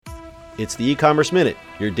It's the E-Commerce Minute,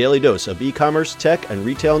 your daily dose of e-commerce, tech, and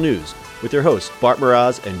retail news with your hosts Bart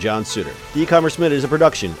Mraz and John Suter. The E-Commerce Minute is a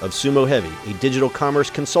production of Sumo Heavy, a digital commerce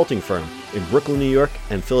consulting firm in Brooklyn, New York,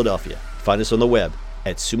 and Philadelphia. Find us on the web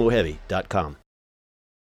at sumoheavy.com.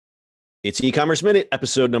 It's E-Commerce Minute,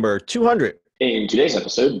 episode number 200. In today's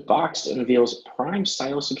episode, Boxed unveils Prime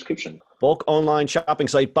Style subscription. Bulk online shopping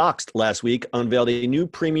site Boxed last week unveiled a new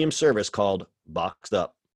premium service called Boxed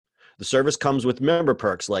Up. The service comes with member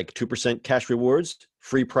perks like 2% cash rewards,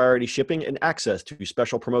 free priority shipping, and access to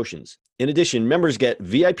special promotions. In addition, members get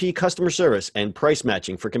VIP customer service and price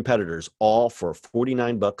matching for competitors, all for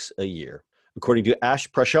 $49 a year. According to Ash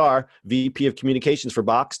Prashar, VP of Communications for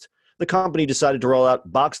Boxed, the company decided to roll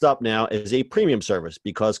out Boxed Up now as a premium service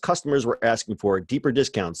because customers were asking for deeper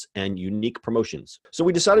discounts and unique promotions. So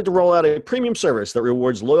we decided to roll out a premium service that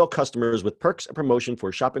rewards loyal customers with perks and promotion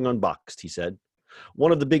for shopping on Boxed, he said.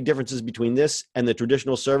 One of the big differences between this and the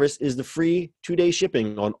traditional service is the free 2-day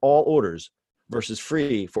shipping on all orders versus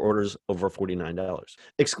free for orders over $49.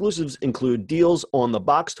 Exclusives include deals on the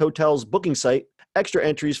Boxed Hotels booking site, extra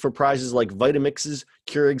entries for prizes like Vitamixes,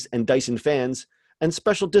 Keurigs, and Dyson fans, and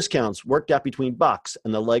special discounts worked out between Box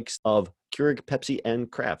and the likes of Keurig, Pepsi,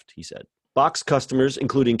 and Kraft, he said. Box customers,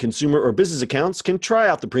 including consumer or business accounts, can try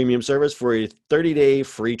out the premium service for a 30-day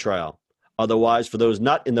free trial. Otherwise, for those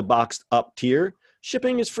not in the Boxed Up tier,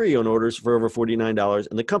 shipping is free on orders for over $49,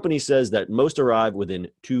 and the company says that most arrive within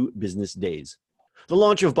 2 business days. The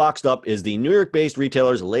launch of Boxed Up is the New York-based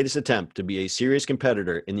retailer's latest attempt to be a serious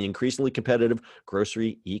competitor in the increasingly competitive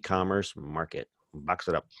grocery e-commerce market. Box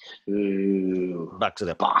it up. Ooh, Box it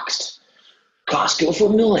up. Boxed. Costco for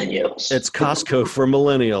millennials. It's Costco for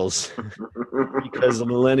millennials because the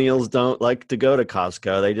millennials don't like to go to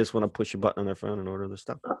Costco. They just want to push a button on their phone and order the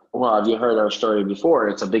stuff. Well, have you heard our story before?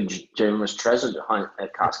 It's a big generous treasure hunt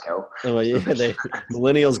at Costco. Oh, yeah,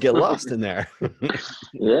 millennials get lost in there.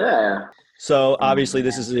 Yeah. So obviously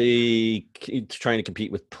this is trying to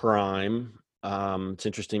compete with Prime. It's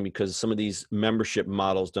interesting because some of these membership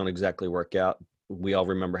models don't exactly work out. We all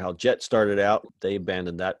remember how Jet started out. They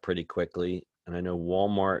abandoned that pretty quickly. And I know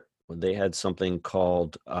Walmart, they had something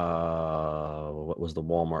called, what was the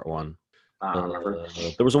Walmart one? I don't remember.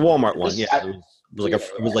 There was a Walmart one. Yeah, it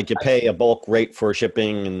was like you pay a bulk rate for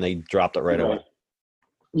shipping and they dropped it right away.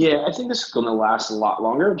 Yeah, I think this is going to last a lot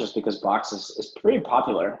longer just because Box is pretty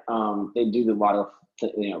popular. They do a lot of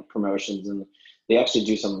promotions, and they actually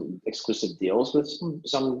do some exclusive deals with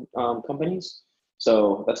some companies.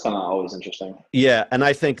 So that's kind of always interesting. Yeah, and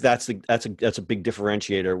I think that's a big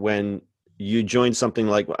differentiator when you join something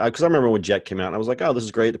like, because I remember when Jet came out, and I was like, oh, this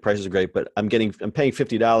is great, the price is great, but I'm paying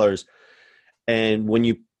 $50, and when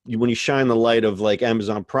you shine the light of like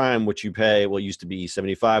Amazon Prime, which you pay, well, it used to be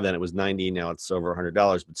 $75, then it was $90, now it's over $100,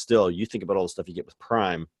 but still, you think about all the stuff you get with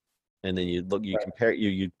Prime, and then you compare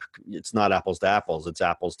it's not apples to apples, it's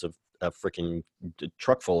apples to a freaking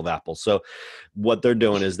truck full of apples. So what they're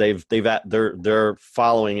doing is they're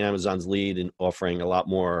following Amazon's lead and offering a lot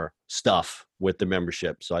more stuff with the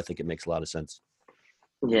membership. So I think it makes a lot of sense.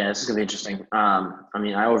 Yeah, this is gonna be interesting.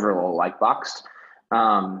 I overall like Boxed.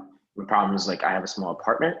 The problem is I have a small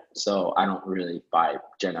apartment, so I don't really buy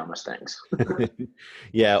ginormous things.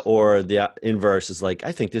 Yeah, or the inverse is I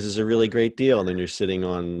think this is a really great deal, and then you're sitting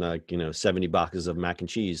on 70 boxes of mac and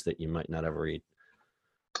cheese that you might not ever eat.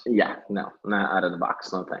 Yeah, no, not out of the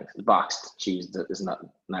box. No thanks. The boxed cheese is not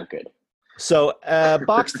good. So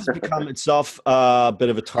Boxed has become itself a bit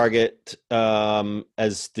of a target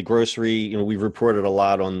as the grocery. We've reported a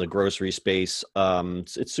lot on the grocery space.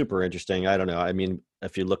 It's super interesting. I don't know. I mean,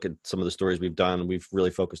 if you look at some of the stories we've done, we've really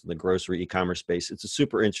focused on the grocery e-commerce space. It's a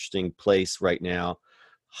super interesting place right now,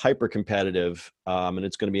 hyper competitive, and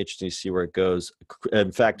it's going to be interesting to see where it goes.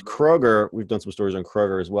 In fact, Kroger, we've done some stories on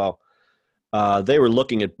Kroger as well. They were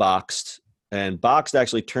looking at Boxed, and Boxed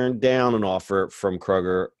actually turned down an offer from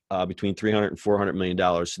Kroger between $300 and $400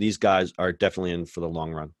 million. So these guys are definitely in for the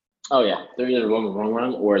long run. Oh yeah, they're either going the long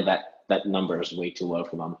run or that number is way too low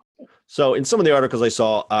for them. So in some of the articles I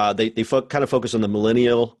saw, they kind of focus on the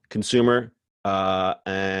millennial consumer,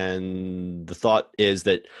 and the thought is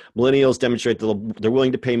that millennials demonstrate that they're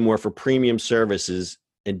willing to pay more for premium services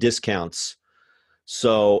and discounts.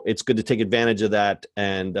 So it's good to take advantage of that,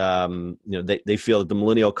 and they feel that the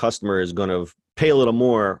millennial customer is going to pay a little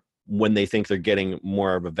more when they think they're getting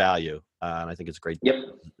more of a value, and I think it's great. Yep,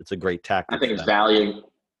 it's a great tactic. I think it's value.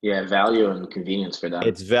 Yeah, value and convenience for them.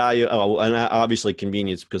 It's value, and obviously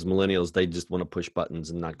convenience because millennials, they just want to push buttons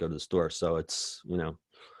and not go to the store. So it's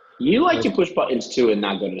You like to push buttons too and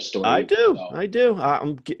not go to the store. I do.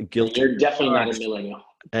 I'm guilty. You're definitely not a millennial.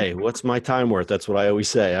 Hey, what's my time worth? That's what I always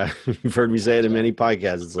say. You've heard me say it in many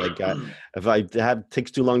podcasts. It's like if I have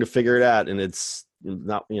takes too long to figure it out, and it's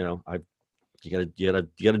not, you gotta do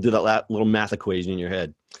that little math equation in your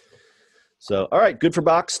head. So, all right, good for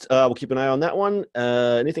Boxed. We'll keep an eye on that one.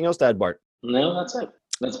 Anything else to add, Bart? No, that's it.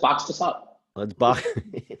 Let's box this up. Let's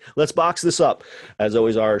box this up. As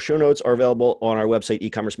always, our show notes are available on our website,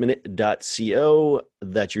 ecommerceminute.co.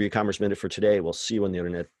 That's your e-commerce minute for today. We'll see you on the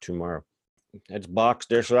internet tomorrow. Let's box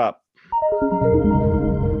this up.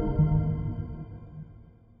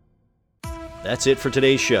 That's it for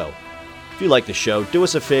today's show. If you like the show, do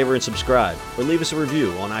us a favor and subscribe or leave us a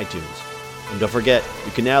review on iTunes. And don't forget,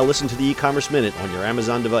 you can now listen to the e-commerce minute on your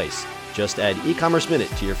Amazon device. Just add e-commerce minute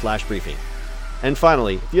to your flash briefing. And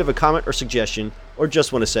finally, if you have a comment or suggestion or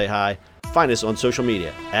just want to say hi, find us on social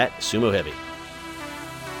media @Sumo Heavy.